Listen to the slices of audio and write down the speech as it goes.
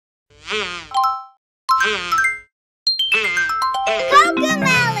CoComelon!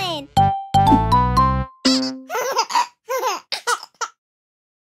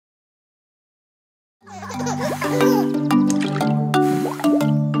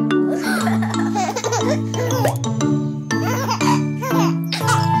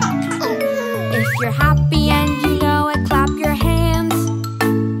 If you're happy and you know it, clap your hands.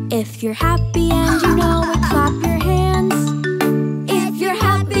 If you're happy and you know it, clap your hands. If you're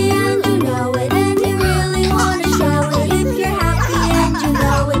happy and you know it, and you really want to show it. If you're happy and you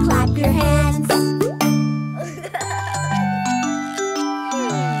know it, clap your hands.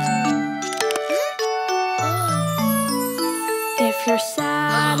 If you're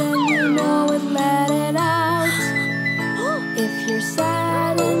sad and you know it, let it out. If you're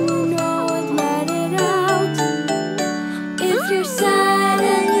sad and you know it, let it out. If you're sad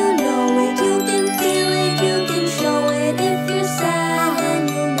and you know it, you can feel it, you can show it. If you're sad and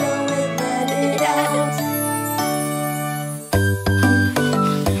you know it, let it out.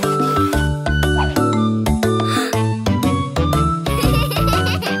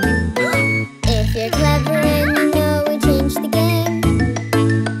 If you're clever and you know it, change the game.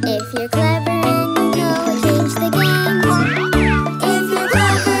 If you're clever and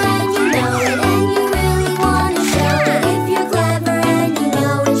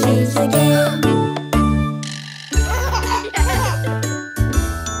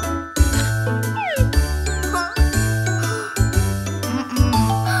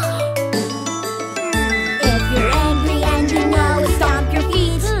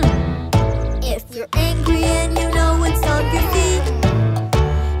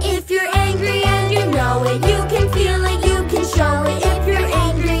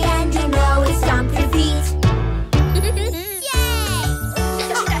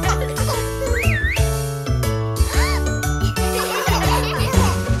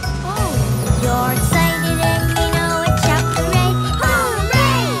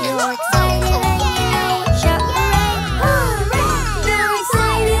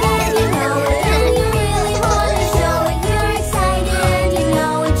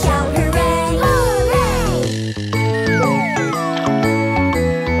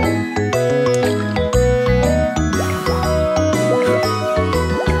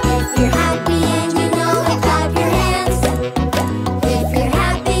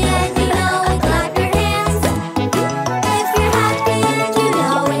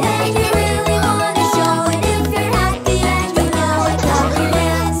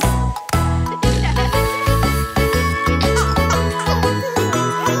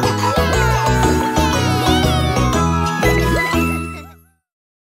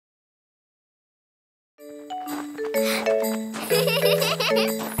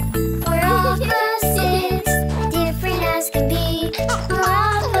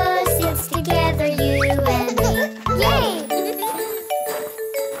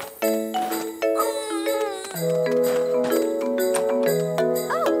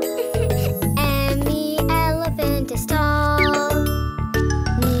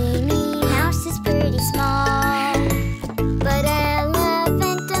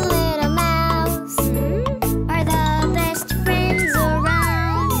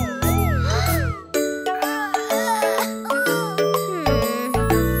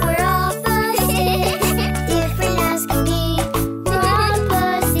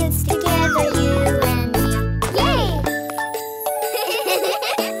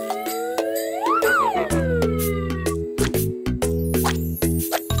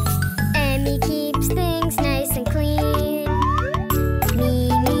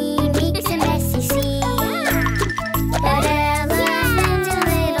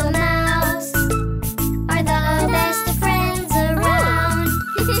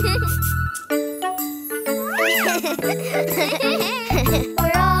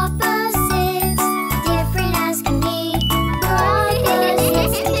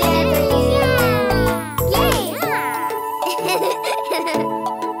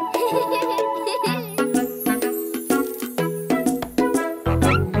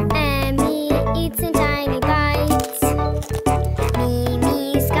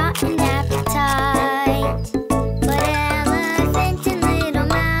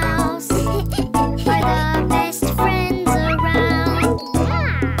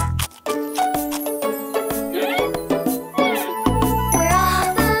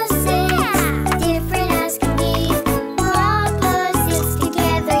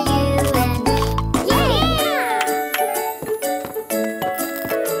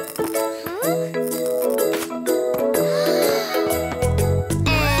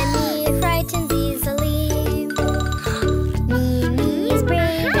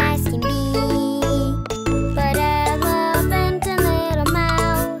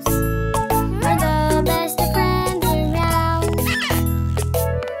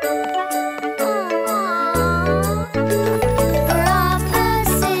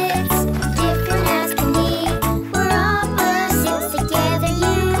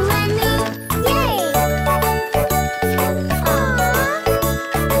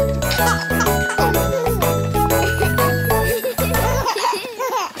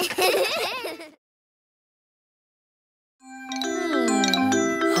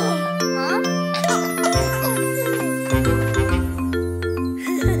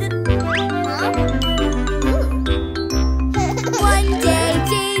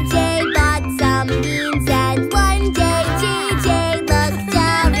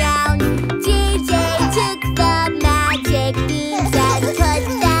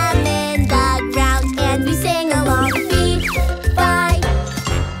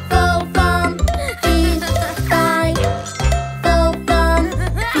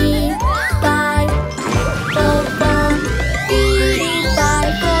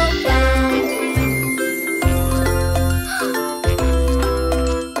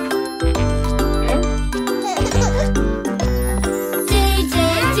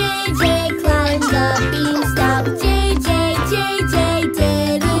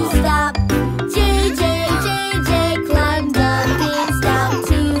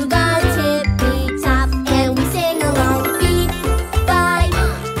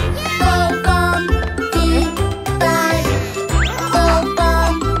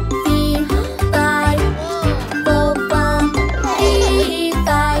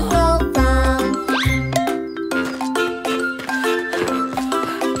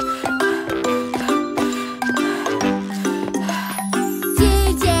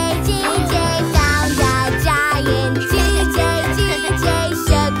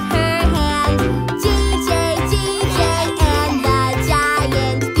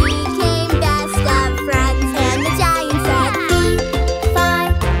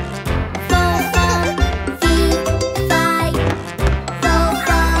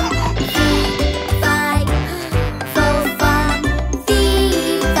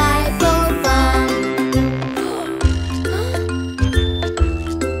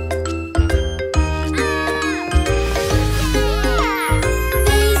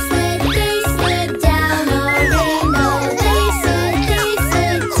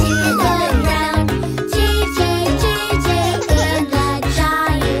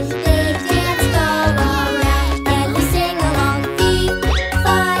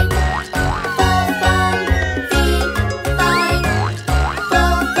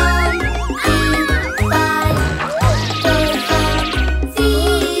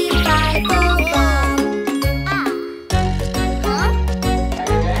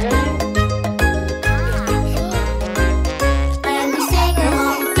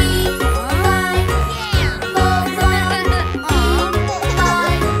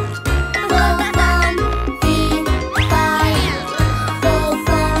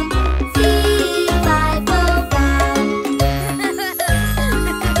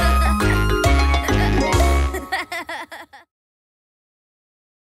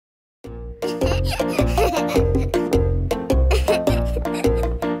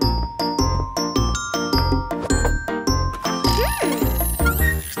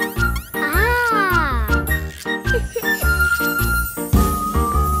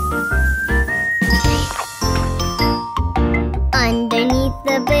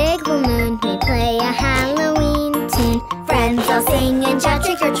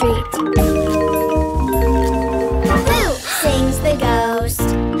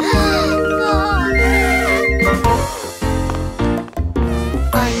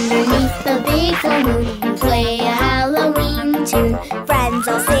big full moon, we play a Halloween tune. Friends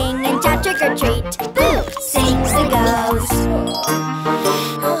all sing and shout trick or treat. Boo! Sings the ghost.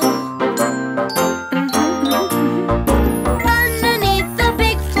 Underneath the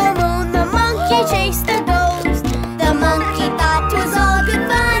big full moon, the monkey chased the ghost. The monkey thought 'twas all good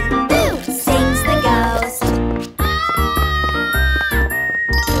fun. Boo! Sings the ghost.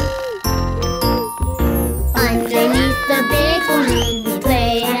 Underneath the big full moon, we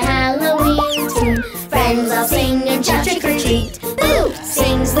play a Halloween tune.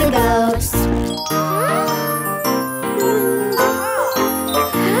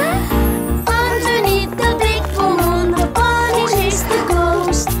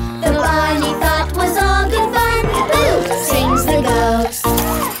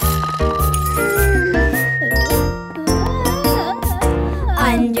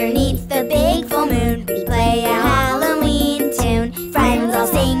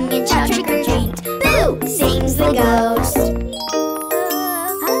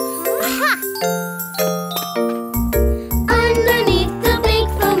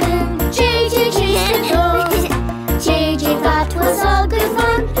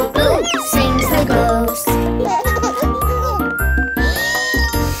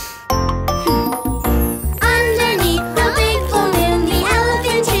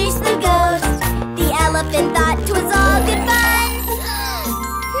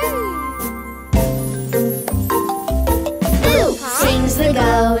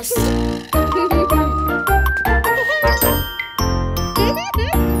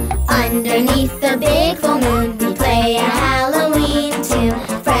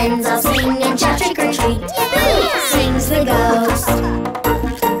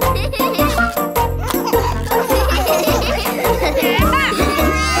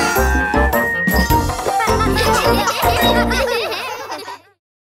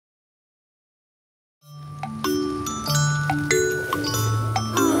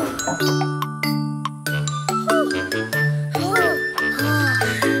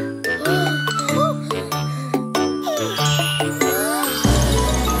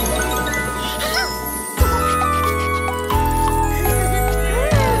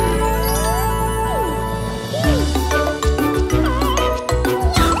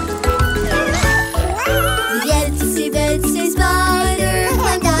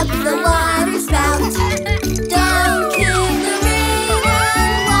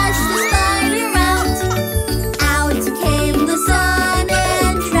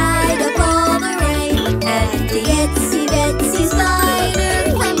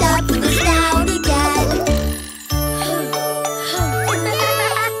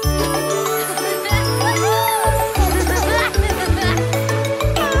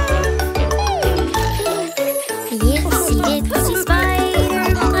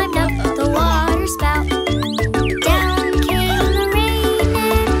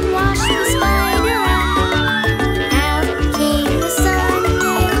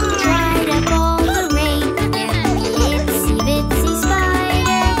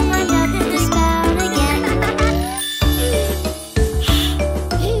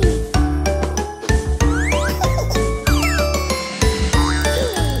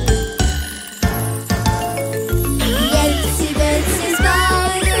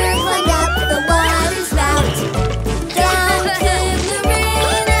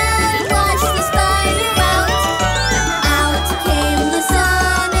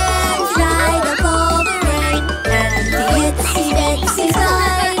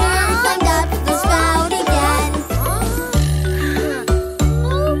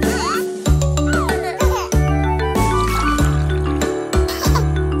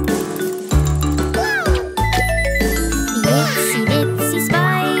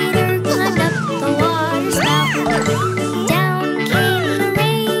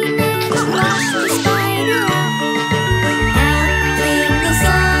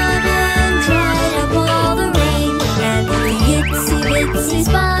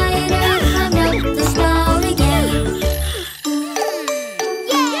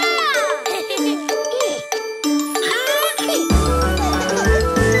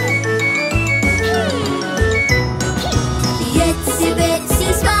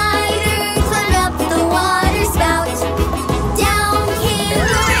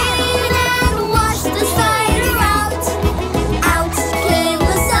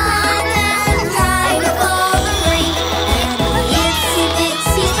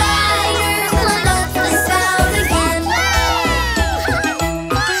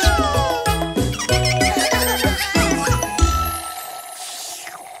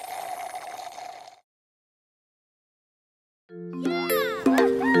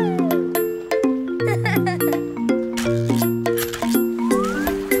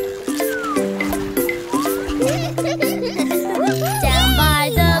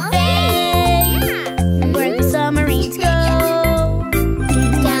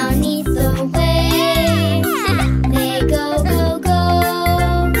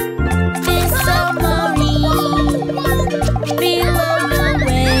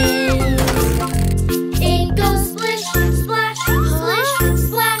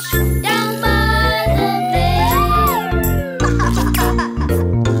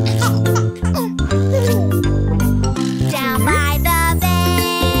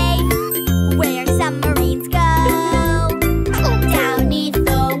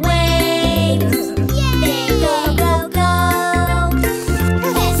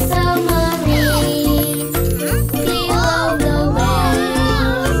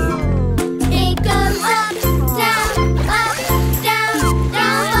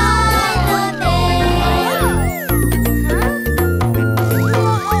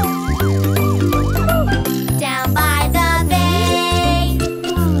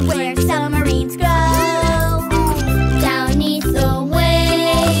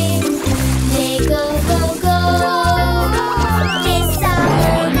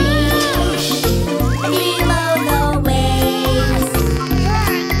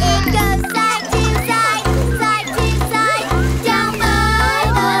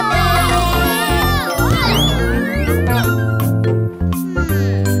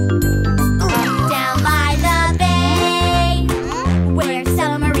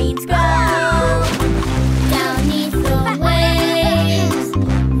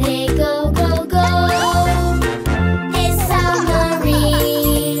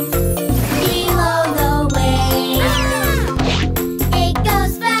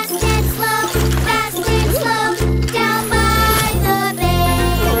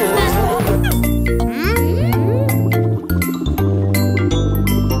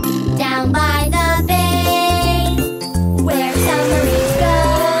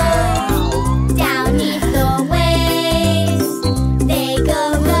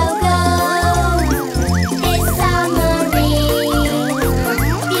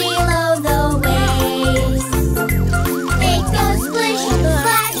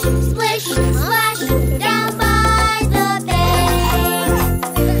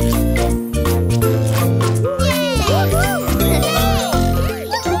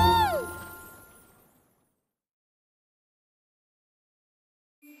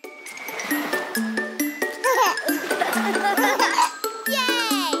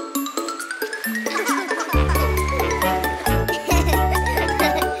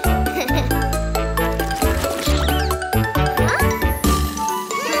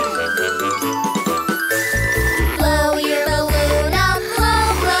 Blow your balloon up,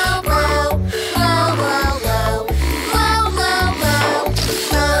 blow, blow, blow. Blow, blow, blow. Blow, blow, blow.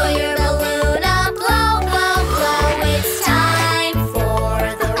 Blow your balloon up, blow, blow, blow. It's time for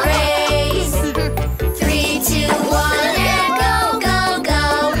the race. 3, 2, 1, and go, go,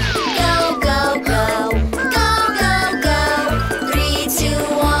 go.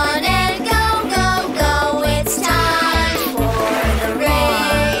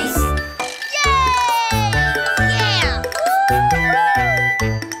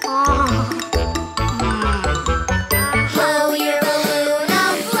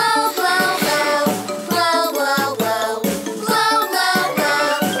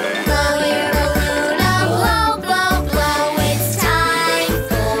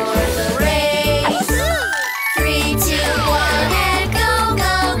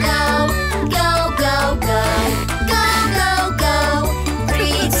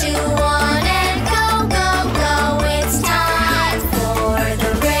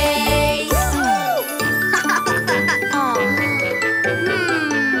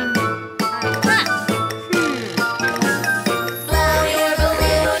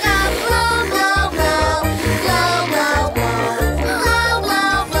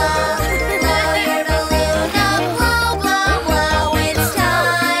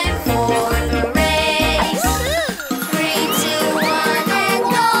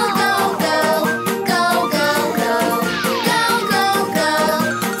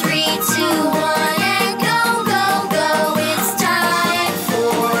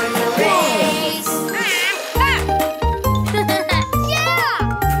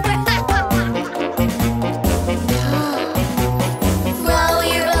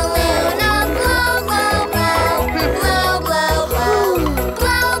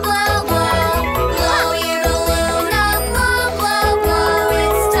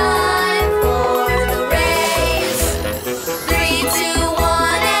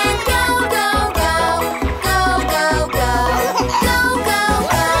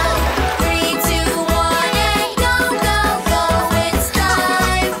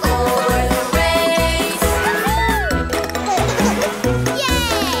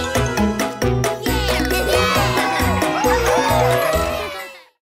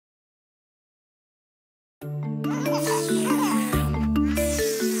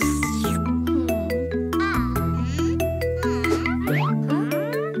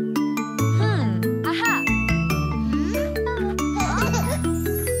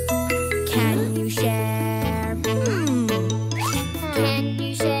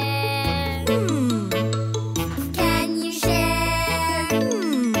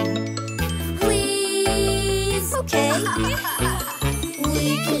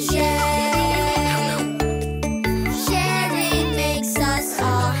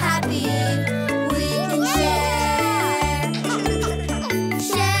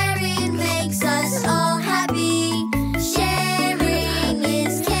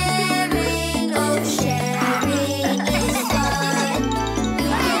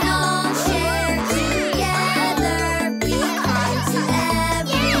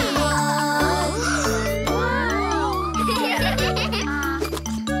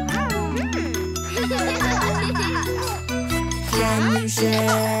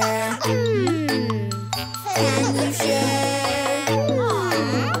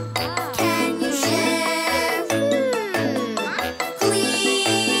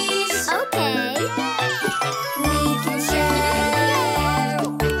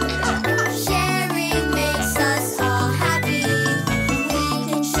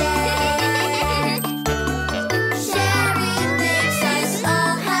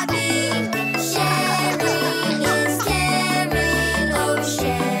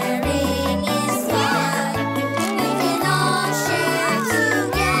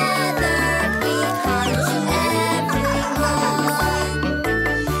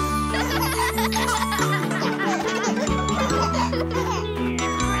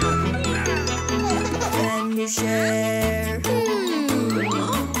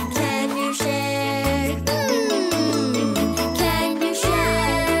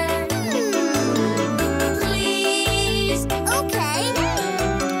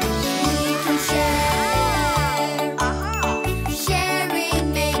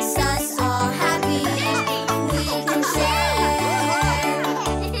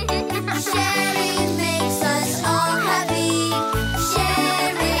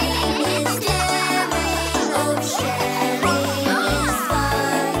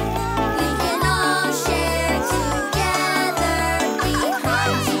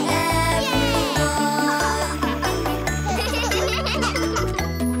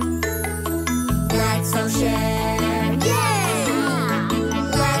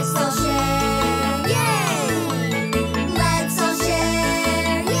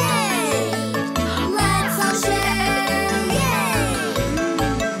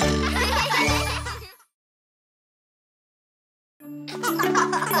 We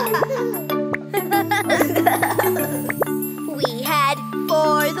head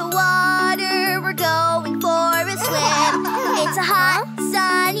for the water, we're going for a swim. It's a hot,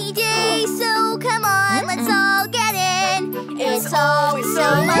 sunny day, so come on, let's all get in. It's always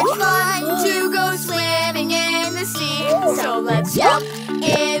so much fun to go swimming in the sea. So let's jump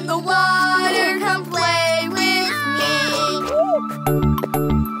in the water, come play with me.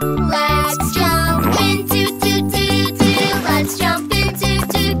 Let's jump into do-do-do-do. Let's jump into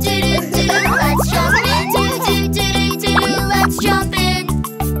do-do-do-do. Let's jump into do-do-do-do. Let's jump in.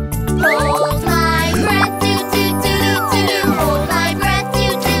 Hold my breath, do-do-do-do-do. Hold my breath,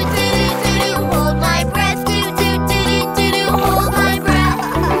 do-do-do-do-do. Hold my breath, do-do-do-do-do. Hold my breath.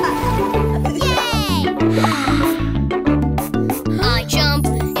 Yay! I jump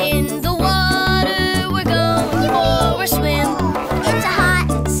in the water, we're going for a swim. It's a hot,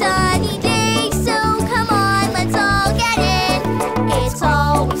 sunny day, so come on, let's all get in. It's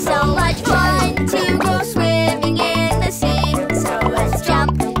always so much fun to go swimming in the sea. So let's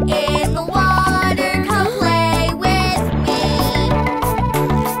jump in the water, come play with me.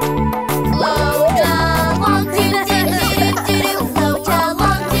 Float along, do-do-do-do-do. Float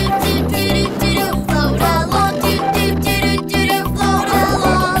along, do-do-do-do-do. Float along, do-do-do-do-do. Float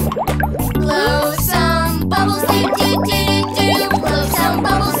along. Blow some bubbles, do-do-do-do-do. Blow some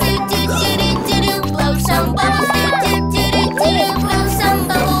bubbles, do-do-do-do-do. Blow some bubbles, do-do-do-do-do. Blow some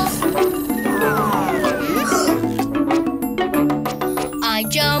bubbles. I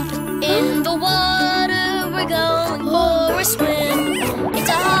jump in the water, we're going for a swim. It's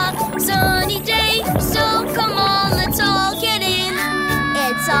a hot, sunny day, so come on, let's all get in.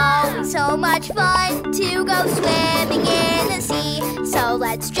 It's always so much fun to go swimming in the sea. So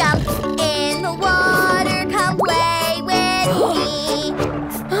let's jump in the water, come play with me.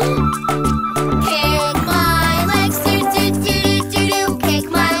 Kick my legs, do-do-do-do-do. Kick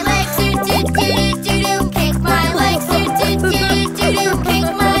my legs, do-do-do-do-do. Kick my legs, do-do-do-do-do. Kick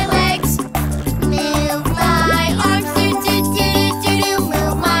my legs. Move my arms, do-do-do-do-do.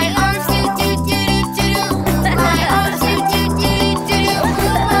 Move my arms, do-do-do-do-do. Move my arms, do-do-do-do-do.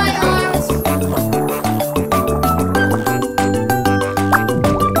 Move my arms.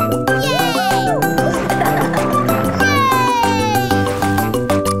 Yay! Yay!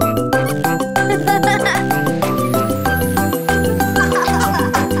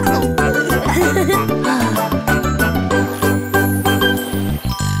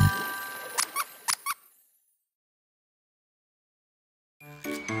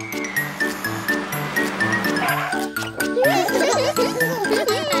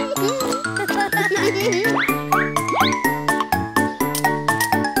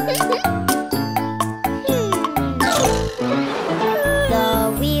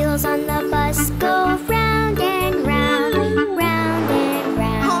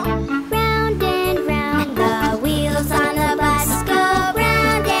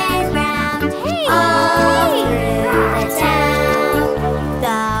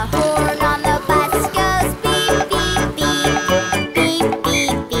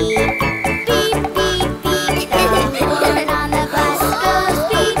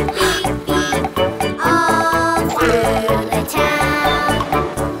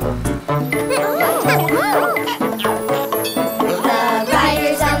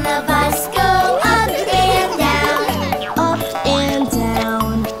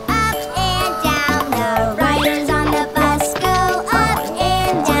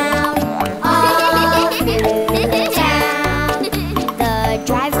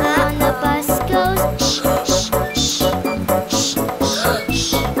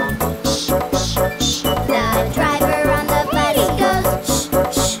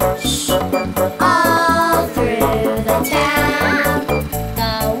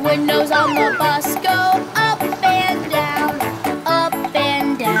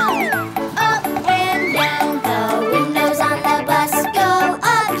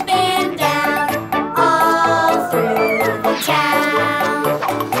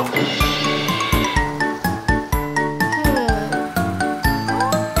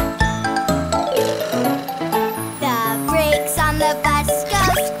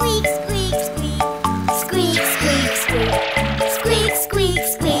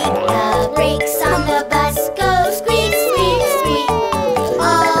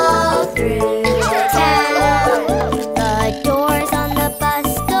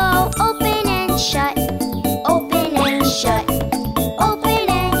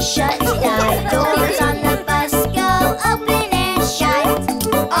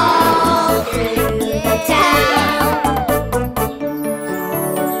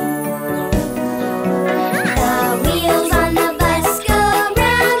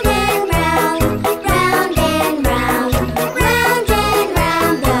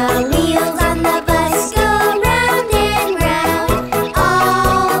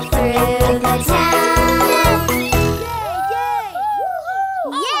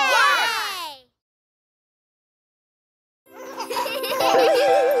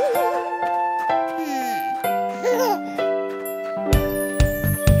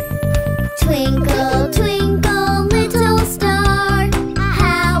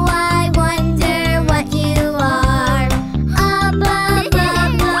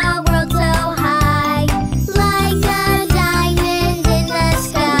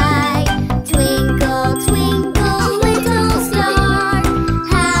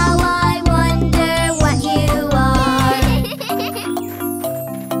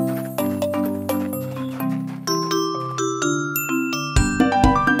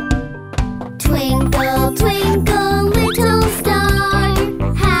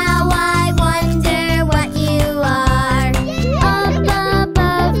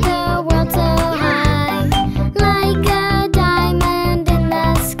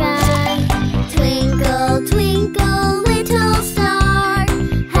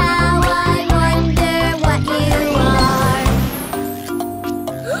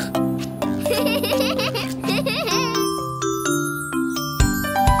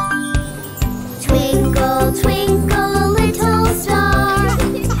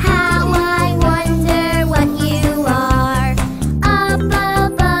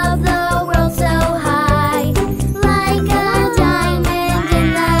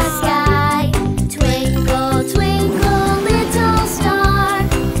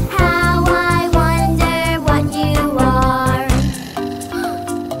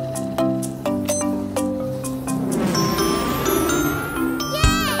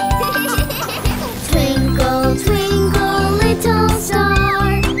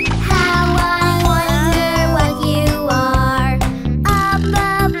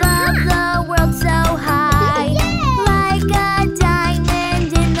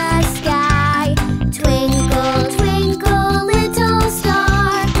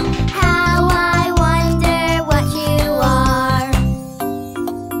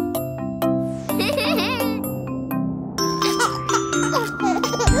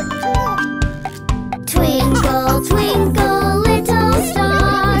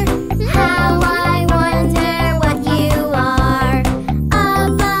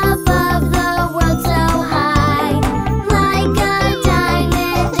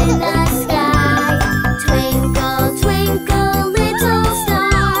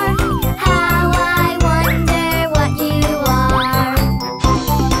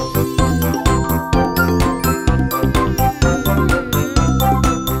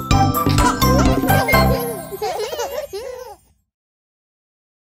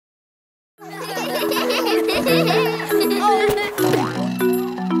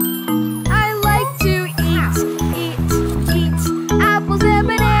 I like to eat apples and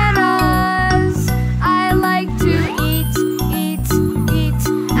bananas. I like to eat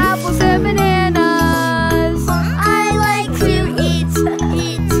apples and bananas. I like to eat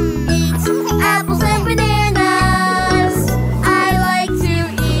apples and bananas. I like to eat apples and bananas. I like to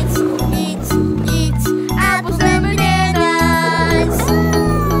eat apples and bananas.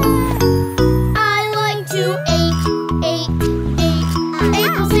 I like to eat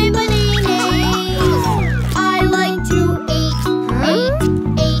apples and bananas. I like to eat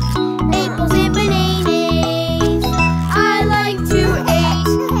apples and bananas.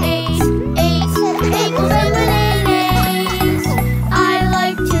 I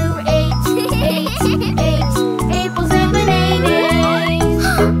like to eat apples and bananas. I like to eat apples and bananas. I like to eat apples and bananas. I like to eat apples and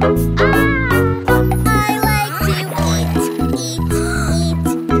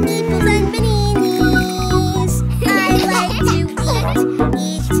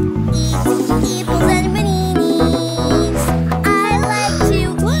bananas. I like to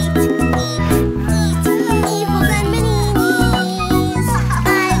eat apples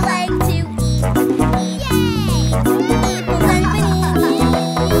and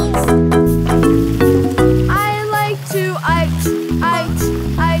bananas. I like to eat apples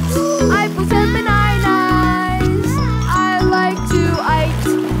and bananas. I like to eat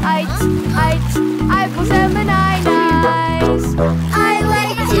apples and bananas. I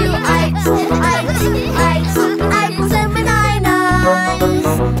like to eat apples and bananas.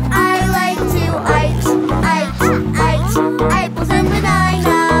 I like to eat apples and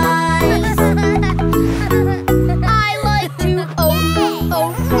bananas. I like to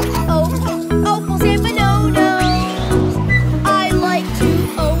opals and bananas. I like to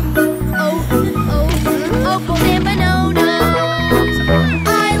opals and bananas.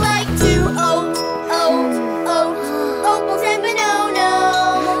 I like to opals and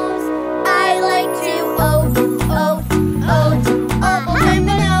bananas. I like to opals and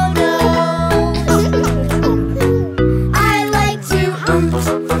bananas. I like to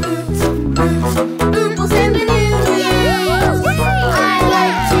ooples and bananas. I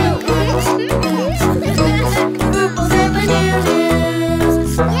like to ooples and bananas. I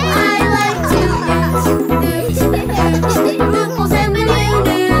like to ooples and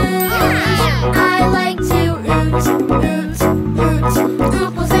bananas. I like to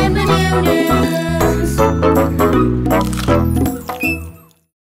ooples and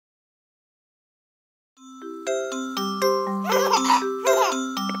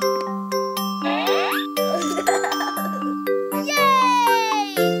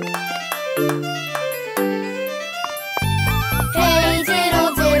Hey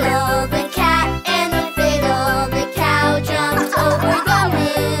diddle diddle, the cat and the fiddle, the cow jumped over the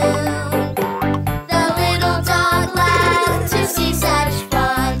moon. The little dog laughed to see such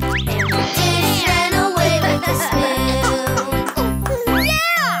fun, and the dish ran away with the spoon.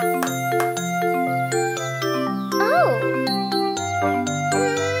 Yeah! Oh.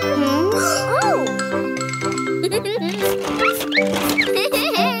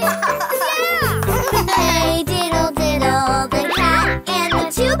 Hey diddle diddle, the cat and the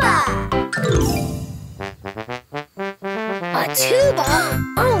tuba. A tuba?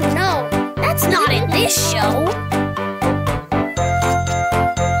 Oh no, that's not in this show.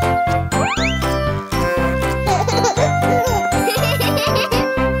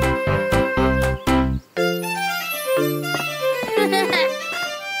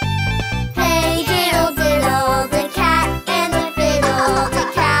 Hey diddle diddle, the cat and the fiddle,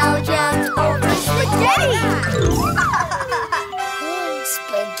 the cow jumped over spaghetti.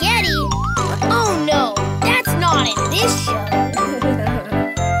 Spaghetti? Oh no, that's not in this show.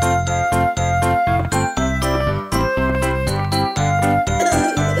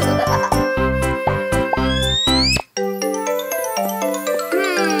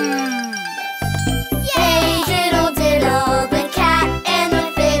 Hey diddle diddle, the cat and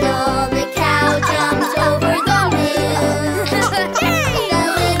the fiddle, the cow jumped over the moon. The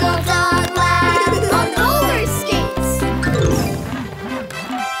little dog laughed on roller skates.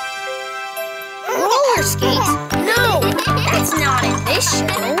 Roller skates? No, that's not in this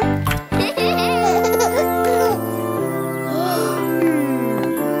show.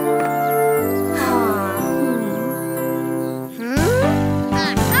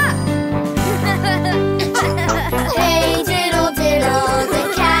 Hey diddle diddle,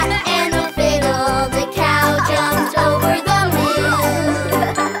 the cat and the fiddle, the cow jumped over the moon.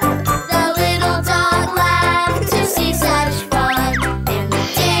 The little dog laughed to see such fun, and the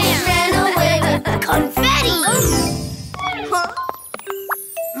dish ran away with the confetti.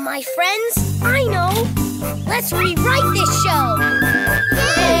 My friends, I know. Let's rewrite this show!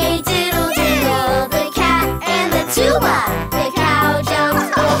 Hey, diddle diddle, the cat and the tuba. The cow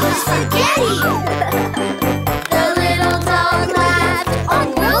jumped over spaghetti. The little dog laughed on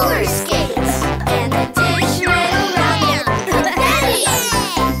roller skates, and the dish ran around in confetti.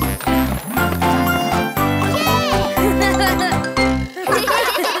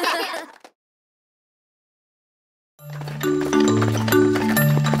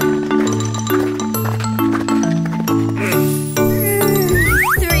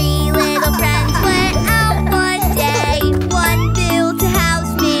 Three little friends went out one day. One built a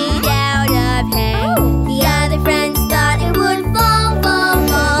house made out of hay. The other friends thought it would fall, fall,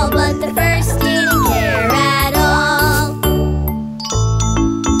 fall, but the first didn't care at all.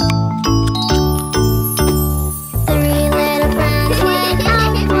 Three little friends went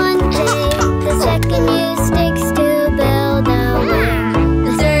out one day. The second used sticks to build a wing.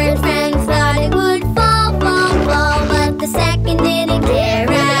 The third friend thought it would fall, fall, fall, but the second didn't care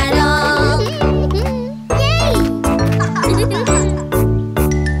at all. Yay!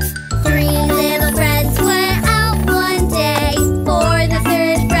 Three little friends went out one day. For the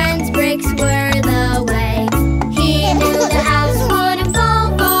third friend's bricks were the way. He knew the house wouldn't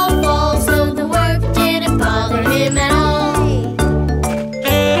fall, fall, fall, so the work didn't bother him at all.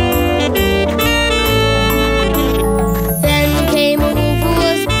 Then came a wolf who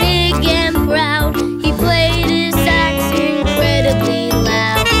was big and proud. He played his sax incredibly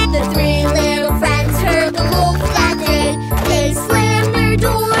loud. The three little friends heard the wolf that day. They slammed their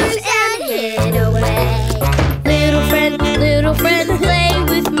doors and hid away. Little friend, play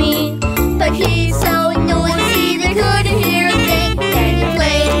with me. But he's so noisy they couldn't hear a thing. Then he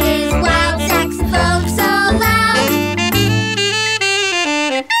played his wild saxophone so loud.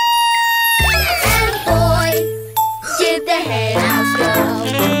 And boy, did the hen house go.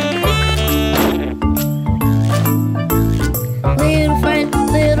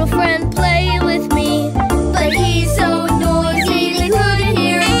 Little friend, play with me. But he's so noisy they couldn't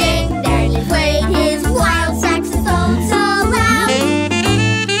hear a thing. Then he played his wild saxophone so loud.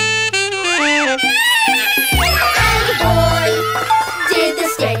 And boy, did the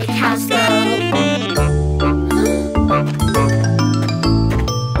steakhouse go.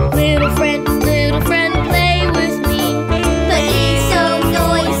 Little friend, play with me. But he's so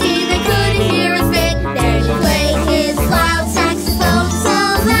noisy they couldn't hear a thing. Then he played his wild saxophone so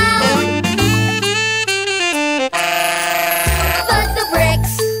loud. But the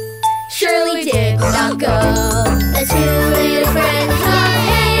bricks surely did not go. The two little friends of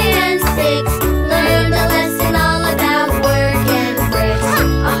hay and sticks learned a lesson all about work and bricks.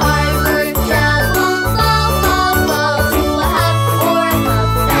 A hard work job won't fall, fall, fall to a huff or a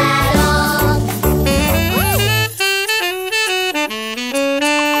puff at all.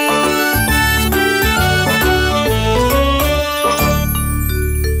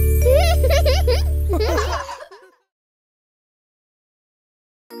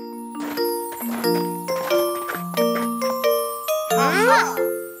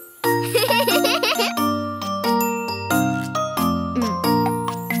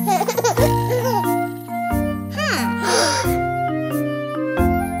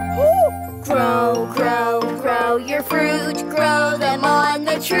 Grow, grow, grow your fruit, grow them on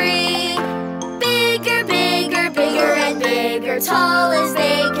the tree. Bigger, bigger, bigger and bigger, tall as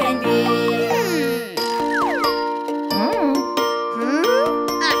they can be.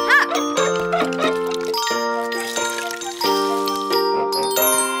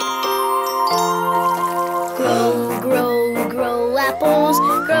 Grow, grow, grow apples,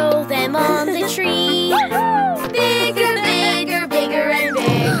 grow them on the tree. Bigger, bigger, bigger and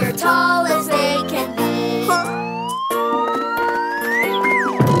bigger, tall as they can be.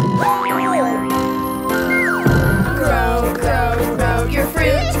 Grow, grow, grow your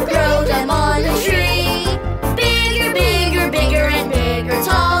fruit, grow them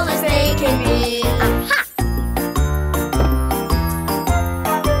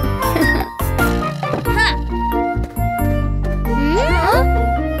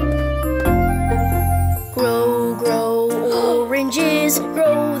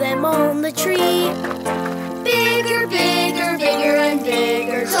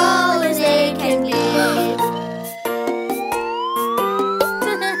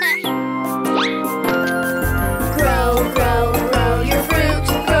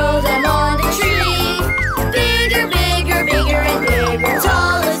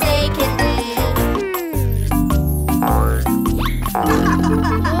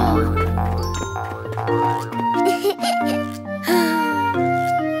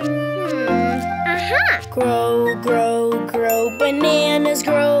bananas,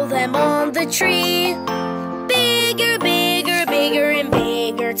 grow them on the tree. Bigger, bigger, bigger and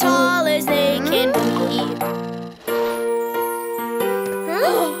bigger, tall as they can be.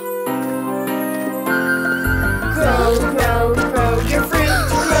 Grow, grow, grow your fruit,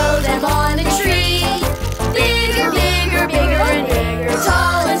 grow them on a tree. Bigger, bigger, bigger and bigger,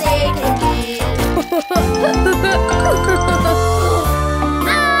 tall as they can be.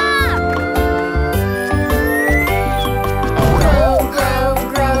 Grow, grow,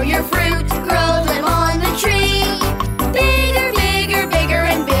 grow your fruit, grow them on the tree. Bigger, bigger, bigger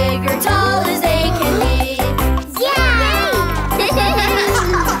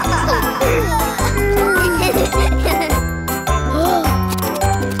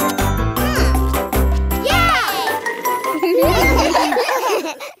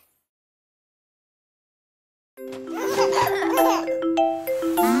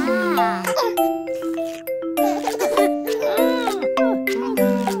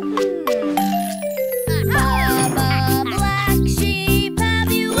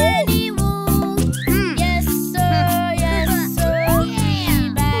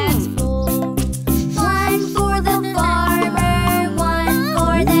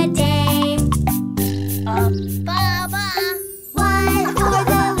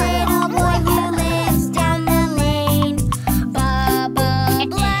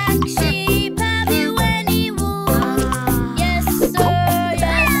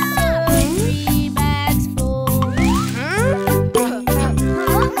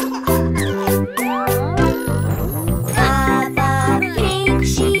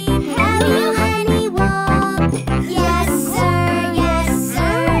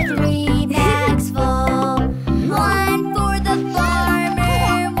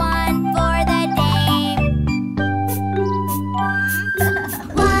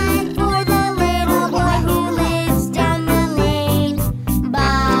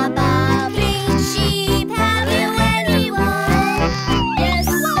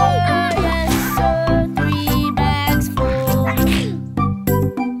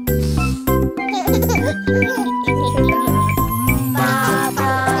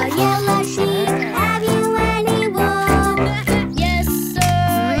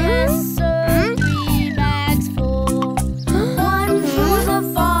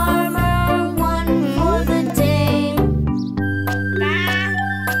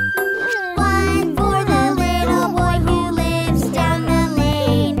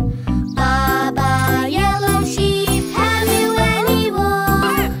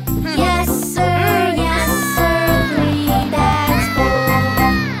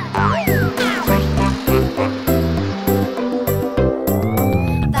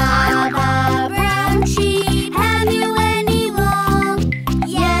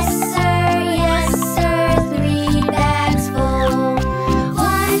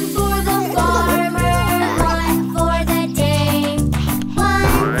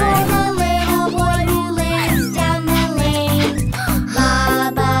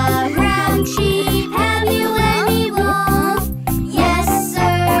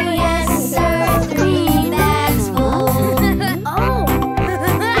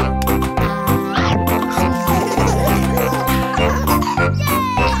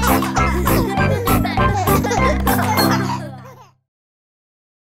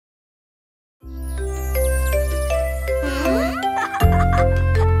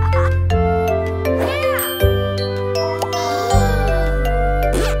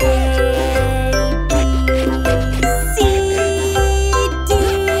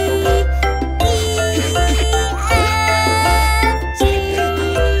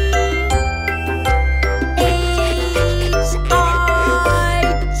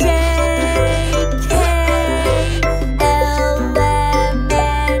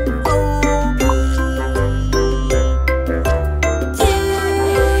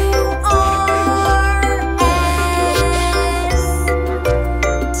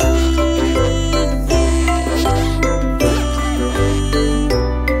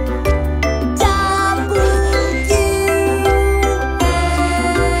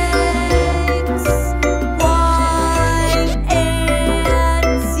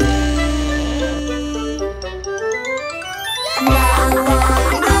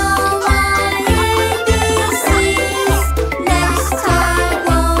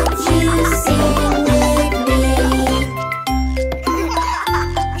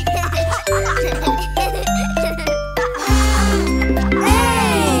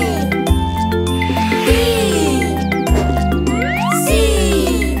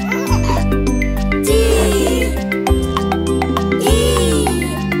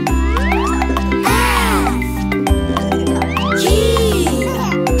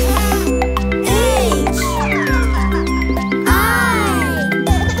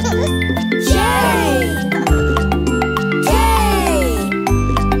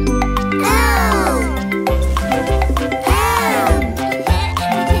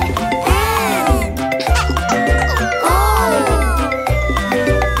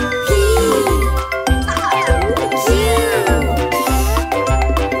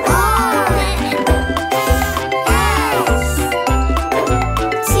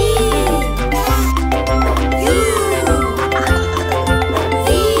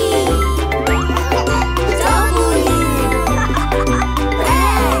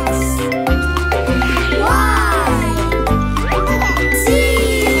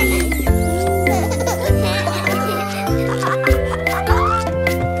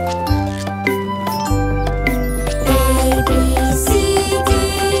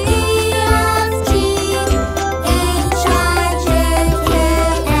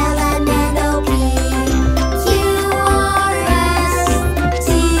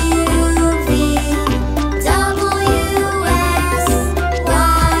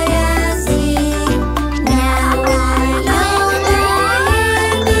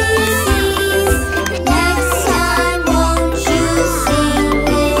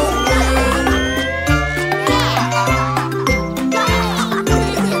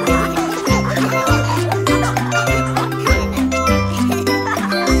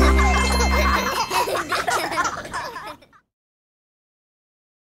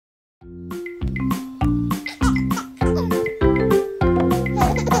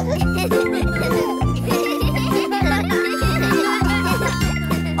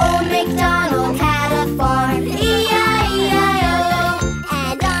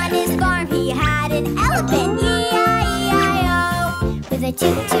a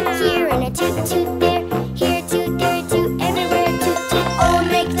toot toot here and a toot toot there. Here a toot, there a toot, everywhere a toot toot. Old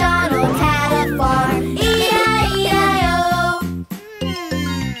MacDonald had a farm, E-I-E-I-O.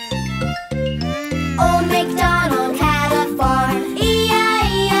 Old MacDonald had a farm,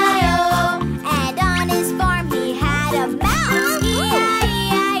 E-I-E-I-O. And on his farm he had a mouse,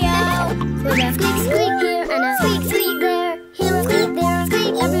 E-I-E-I-O. With a squeak squeak here and a squeak squeak there. Here a squeak, there a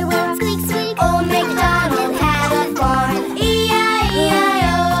squeak, everywhere a squeak squeak. Old MacDonald had a farm, E-I-E-I-O.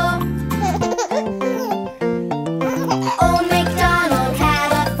 Old MacDonald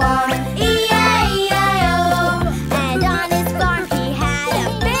had a farm, E-I-E-I-O. And on his farm he had a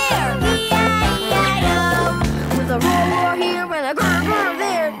bear, E-I-E-I-O. With a roar roar here and a grr grr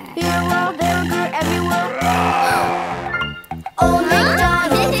there. Here a roar, there a grr, everywhere. Old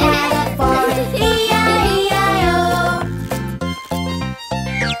MacDonald had a farm, E-I-E-I-O.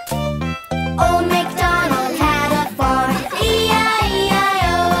 Old MacDonald had a farm,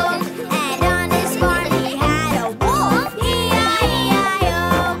 E-I-E-I-O. And on his farm he had a wolf, E-I-E-I-O.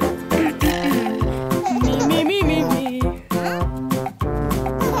 Me, me, me, me, me.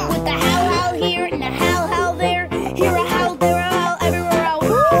 With the howl howl here and the howl howl there. Here a howl, there a howl, everywhere a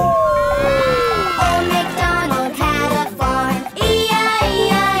woo. Old MacDonald had a farm,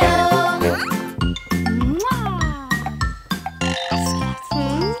 E-I-E-I-O.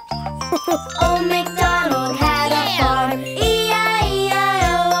 Old MacDonald had a farm,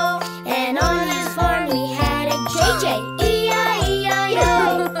 E-I-E-I-O. And on his farm we had a JJ, E-I-E-I-O.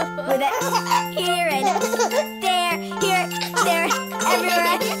 With a here and there, here, there,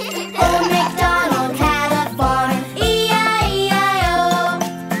 everywhere. Old MacDonald had a farm, E-I-E-I-O.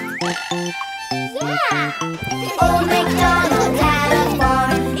 Yeah. Old MacDonald had a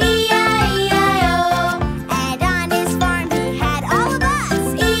farm, E-I-E-I-O. And on his farm he had all of us,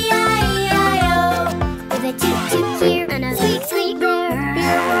 E-I-E-I-O. With a toot toot here and a squeak squeak there.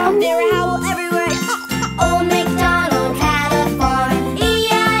 Here a roar, there a howl, everywhere. Old MacDonald had a farm,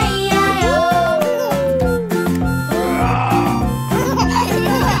 E-I-E-I-O.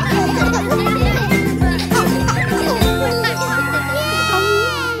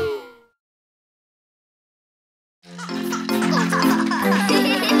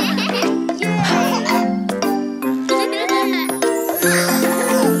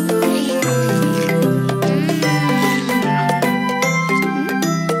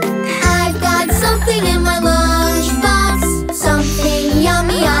 I've got something in my lunchbox, something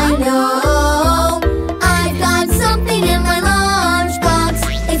yummy I know. I've got something in my lunchbox,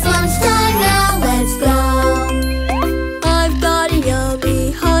 it's lunchtime now, let's go. I've got a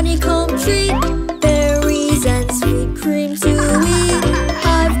yummy honeycomb treat, berries and sweet cream to eat.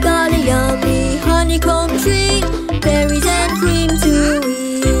 I've got a yummy honeycomb treat, berries and cream to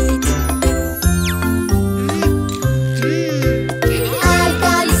eat. I've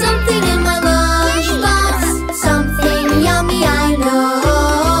got something in my lunchbox, something yummy I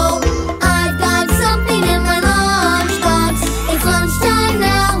know. I've got something in my lunchbox, it's lunchtime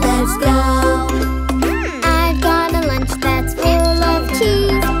now, let's go. I've got a lunch that's full of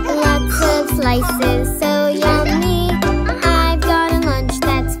cheese, lots of slices, so yummy. I've got a lunch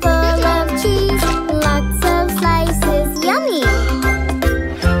that's full of cheese, lots of slices, yummy.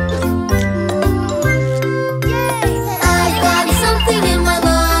 I've got something in my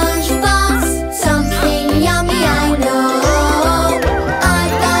lunchbox, something yummy I know.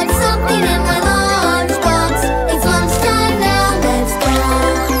 I've got something in my lunchbox, it's lunchtime now, let's go.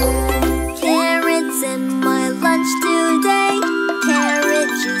 Carrots in my lunch today, carrot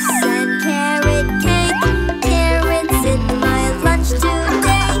juice and carrot cake. Carrots in my lunch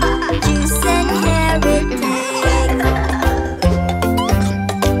today, juice and carrot cake.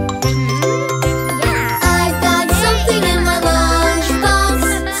 I've got something in my lunchbox,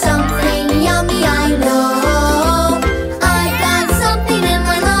 something yummy I know. I've got something in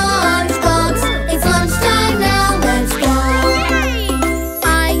my lunchbox, it's lunchtime now, let's go. I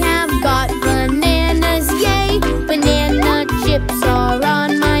have got bananas, yay! Banana chips are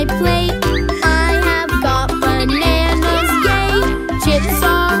on my plate. I have got bananas, yay! Chips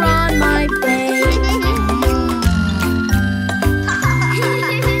are on my plate.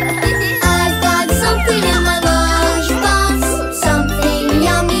 I've got something in my lunchbox, something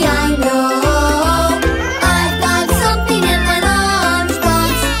yummy I know. I've got something in my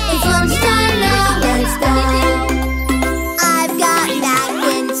lunchbox, it's lunchtime now, let's go. I've got mac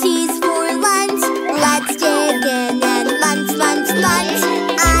and cheese for lunch, let's dig in and lunch, lunch, lunch.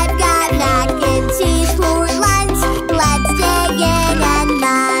 I've got mac and cheese for lunch, let's dig in and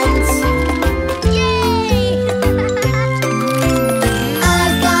lunch.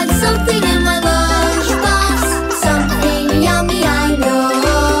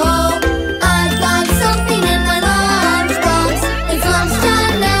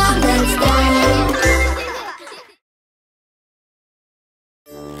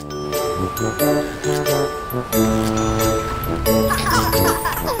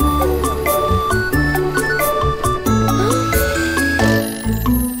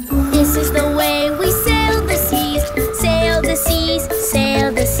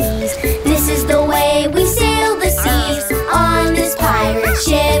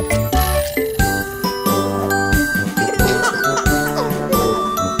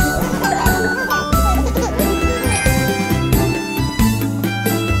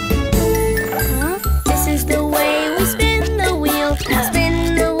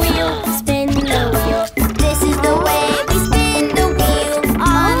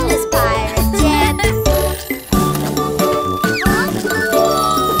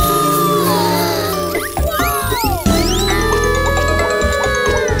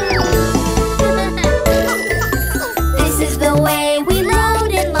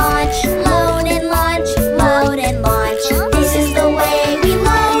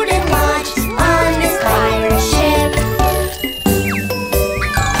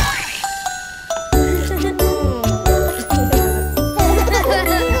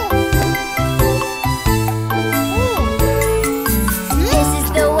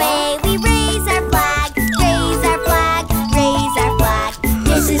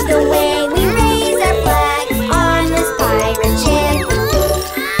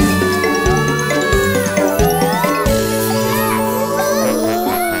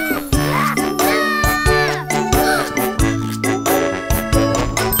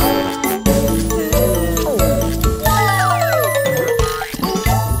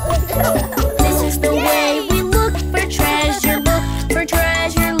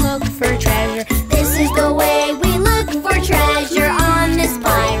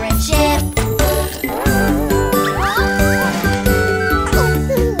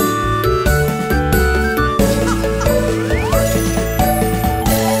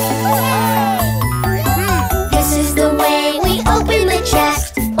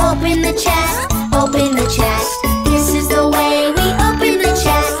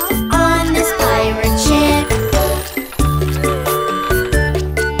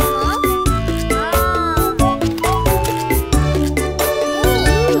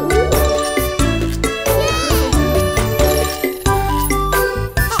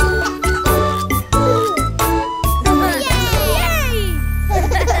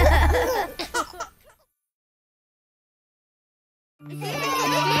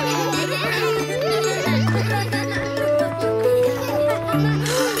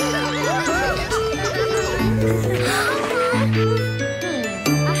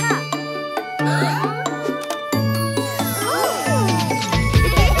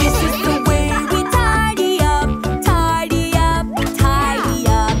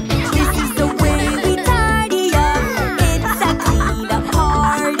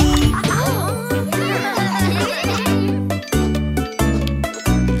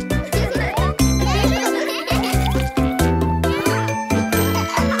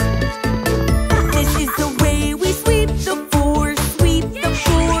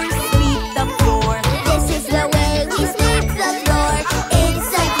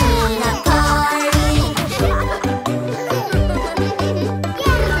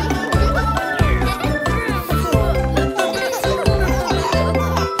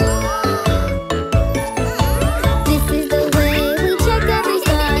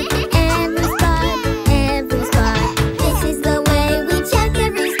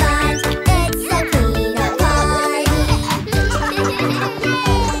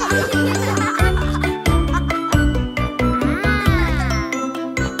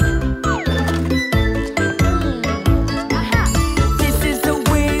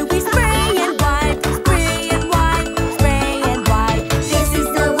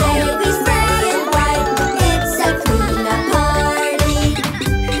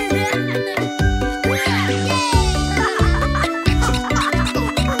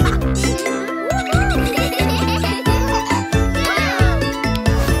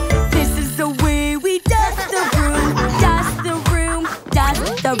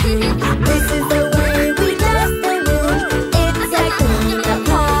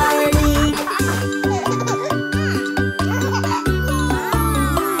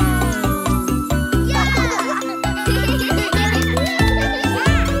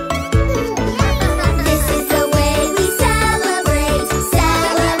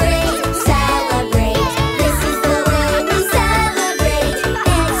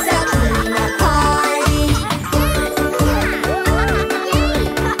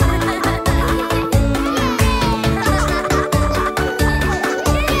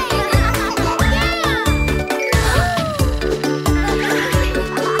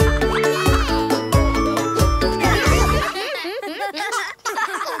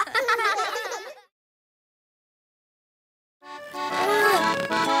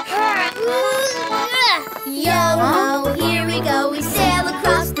 Yo-ho, here we go, we sail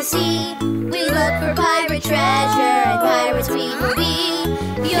across the sea. We look for pirate treasure, and pirates we will be.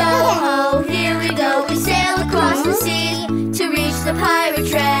 Yo-ho, here we go, we sail across the sea. To reach the pirate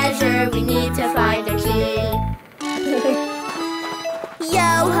treasure, we need to find a key.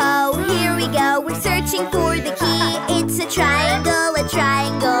 Yo-ho, here we go, we're searching for the key. It's a triangle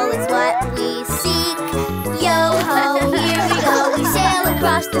is what we seek. Yo-ho, here we go, we sail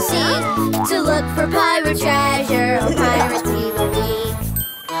across the sea. To look for pirate treasure, oh pirates we will be.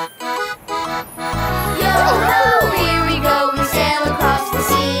 Yo-ho, here we go, we sail across the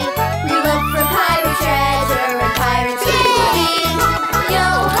sea. We look for pirate treasure, and pirates we will be.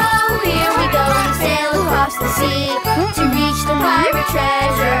 Yo-ho, here we go, we sail across the sea. To reach the pirate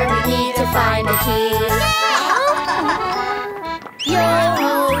treasure, we need to find a key.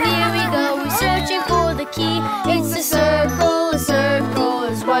 Yo-ho, here we go, we're searching for the key. It's a circle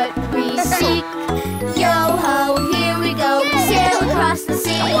is what we seek. Yo-ho, here we go, we sail across the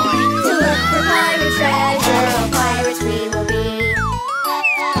sea. To look for pirate treasure, oh pirates we will be.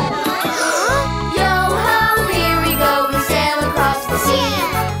 Yo-ho, here we go, we sail across the sea.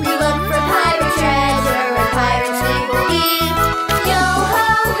 We look for pirate treasure, and pirates we will be. Yo-ho,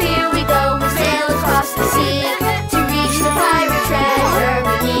 here we go, we sail across the sea. To reach the pirate treasure,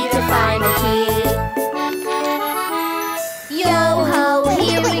 we need to find a key. Yo-ho,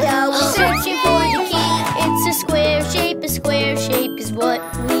 here we go, we're searching for the key. It's a square shape is what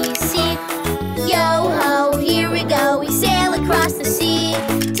we seek. Yo-ho, here we go, we sail across the sea.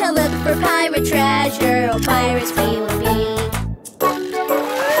 To look for pirate treasure, oh pirates we will be.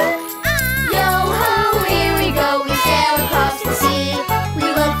 Yo-ho, here we go, we sail across the sea. We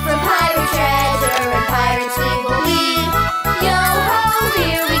look for pirate treasure, and pirates we will be. Yo-ho,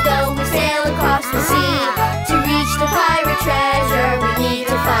 here we go, we sail across the sea. To reach the pirate treasure, we need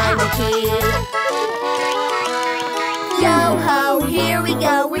to find a key. Yo-ho, here we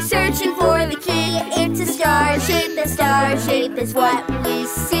go, we're searching for the key. It's a star shape is what we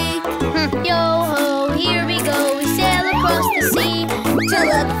seek. Yo-ho, here we go, we sail across the sea. To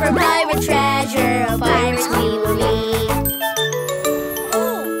look for pirate treasure, oh pirates we will be.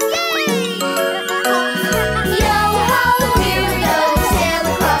 Yo-ho, here we go, we sail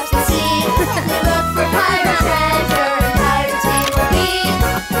across the sea. We look for pirate treasure, and pirates we will be.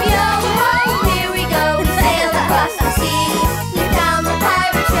 Yo-ho, here we go, we sail across the sea. We found the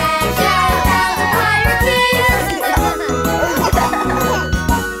pirate treasure, found the pirate key.